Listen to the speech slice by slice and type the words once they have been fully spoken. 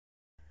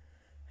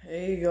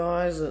Hey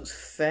guys, it's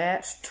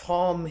Fat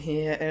Tom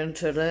here, and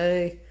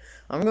today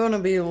I'm going to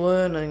be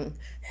learning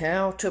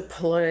how to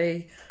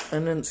play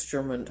an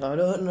instrument. I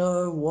don't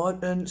know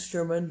what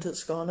instrument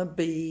it's going to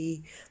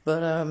be,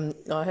 but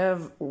I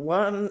have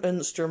one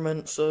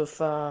instrument so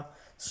far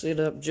set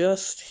up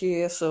just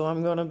here, so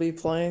I'm going to be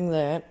playing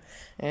that,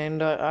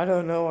 and I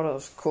don't know what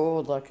it's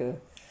called, like a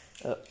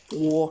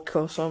walk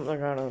or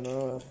something, I don't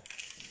know.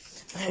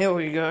 Here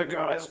we go,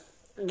 guys.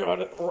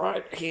 Got it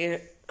right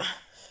here.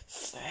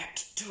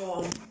 Fat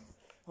Tom.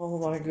 Oh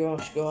my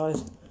gosh,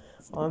 guys.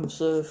 I'm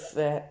so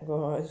fat,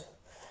 guys.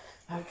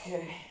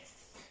 Okay.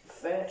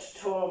 Fat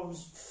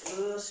Tom's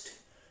first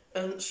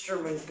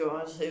instrument,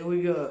 guys. Here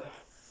we go.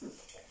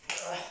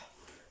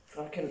 If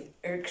I can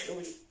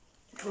actually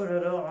put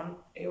it on.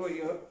 Here we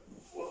go.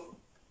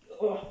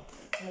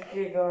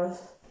 Okay,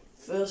 guys.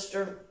 First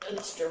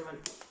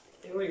instrument.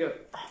 Here we go.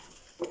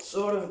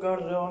 Sort of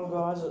got it on,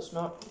 guys. It's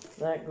not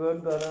that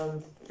good,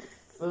 but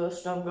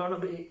first I'm gonna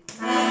be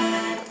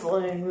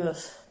playing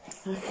this.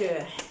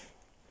 Okay,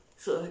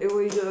 so here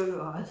we go,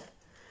 guys.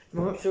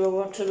 Not sure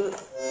what to do.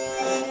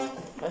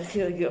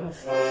 Okay,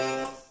 guys.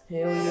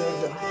 Here we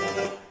go,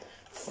 guys.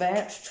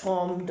 Fat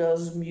Tom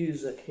does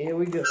music. Here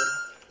we go.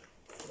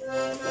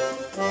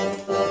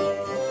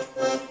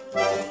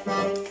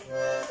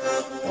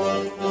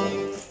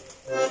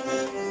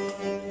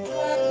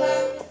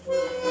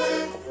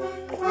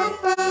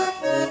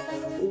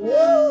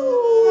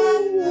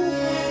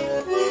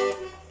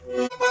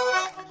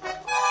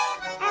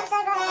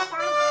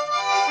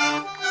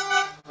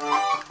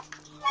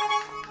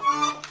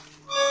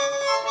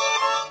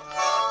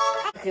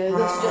 Okay,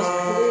 this just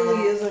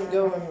clearly isn't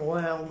going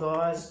well,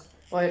 guys.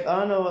 Wait,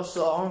 I know a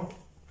song.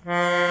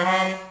 Okay,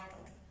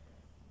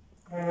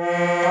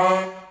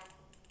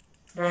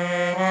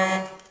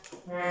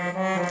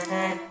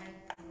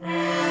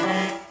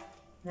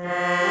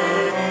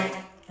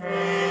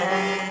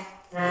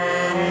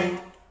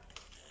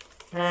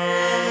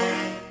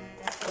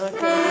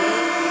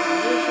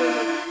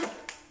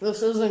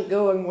 this isn't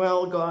going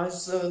well,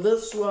 guys, so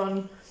this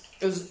one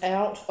is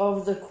out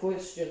of the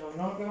question. I'm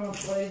not going to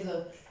play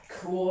the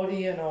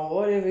accordion or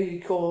whatever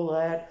you call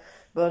that,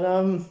 but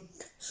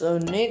so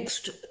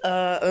next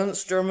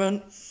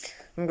instrument,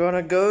 I'm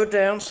gonna go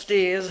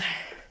downstairs.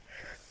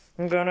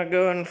 I'm gonna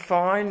go and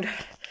find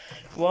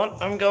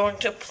what I'm going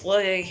to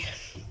play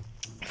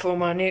for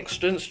my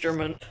next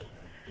instrument.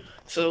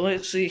 So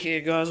let's see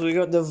here, guys. We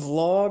got the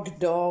vlog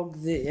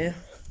dog there,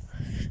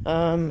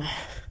 and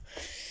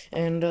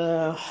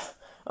oh,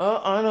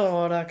 I know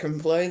what I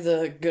can play,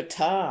 the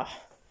guitar.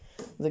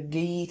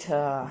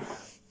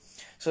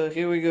 So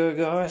here we go,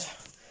 guys.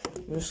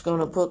 I'm just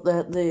gonna put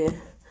that there.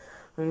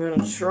 I'm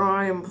gonna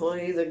try and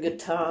play the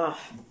guitar.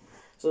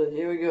 So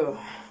here we go.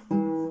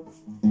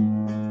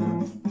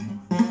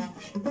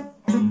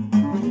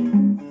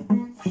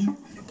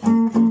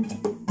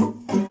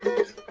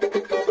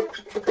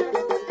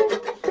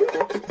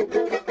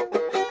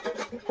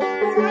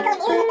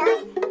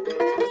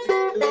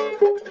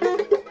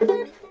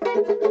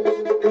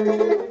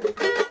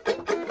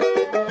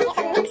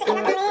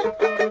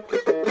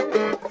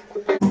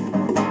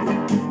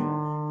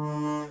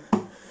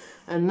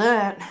 And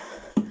that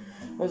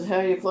is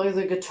how you play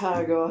the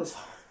guitar, guys.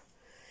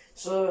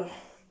 So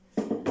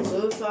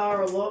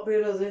far a lot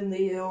better than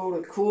the old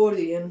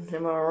accordion,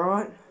 am I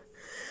right?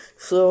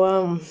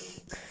 So,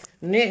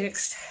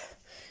 next,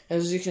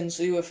 as you can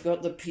see, we've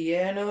got the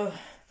piano.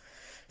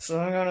 So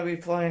I'm gonna be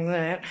playing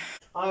that.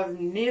 I've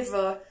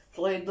never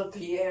played the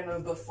piano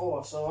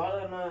before, so I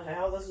don't know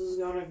how this is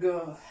gonna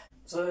go.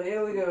 So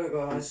here we go,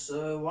 guys.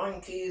 So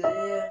one key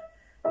there.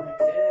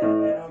 Okay,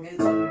 and then I'll get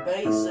some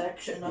bass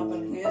action up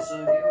in here, so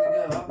here we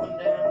go, up and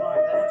down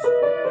like that, so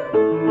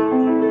here we go.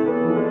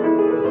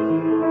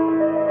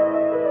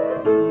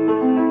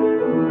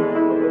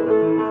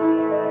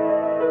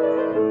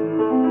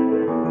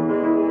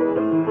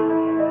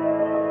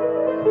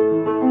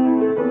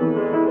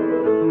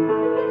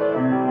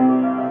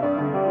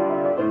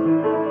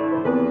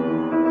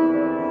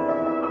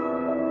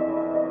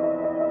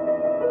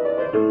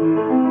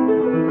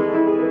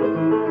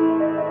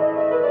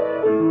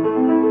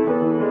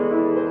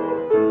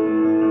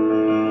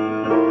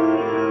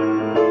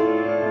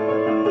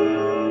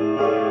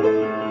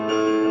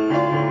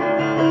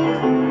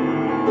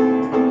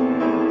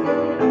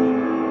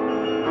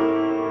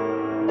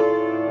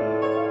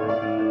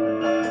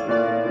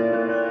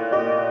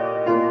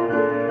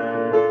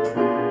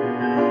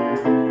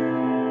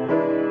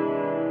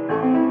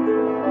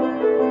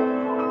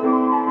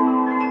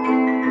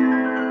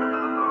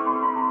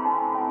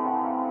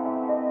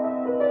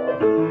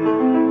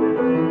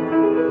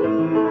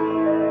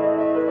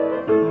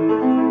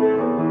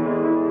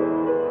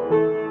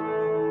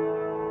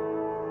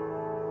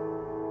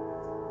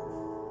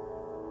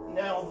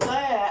 Now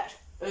that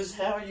is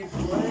how you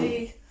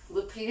play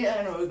the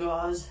piano,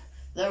 guys.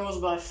 That was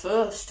my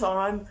first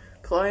time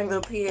playing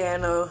the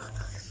piano,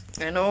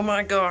 and oh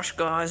my gosh,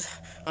 guys,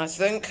 I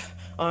think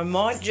I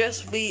might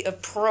just be a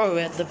pro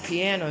at the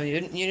piano.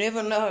 You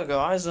never know,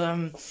 guys.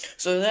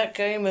 So that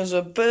game is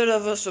a bit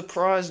of a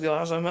surprise,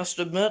 guys, I must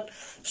admit.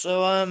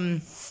 So,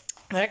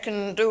 that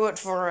can do it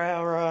for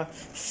our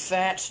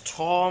Fat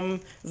Tom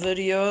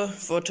video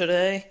for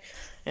today.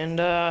 And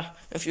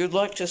if you'd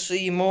like to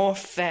see more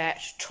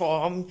Fat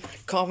Tom,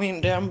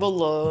 comment down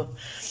below.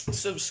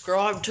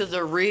 Subscribe to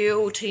the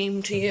real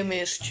Team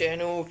TMS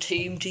channel,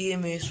 Team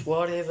TMS,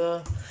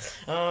 whatever.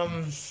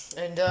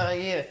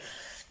 Yeah,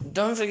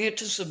 don't forget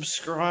to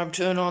subscribe,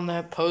 turn on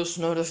that post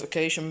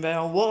notification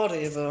bell,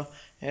 whatever.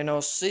 And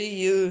I'll see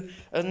you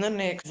in the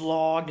next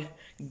vlog.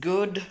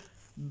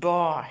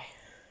 Goodbye.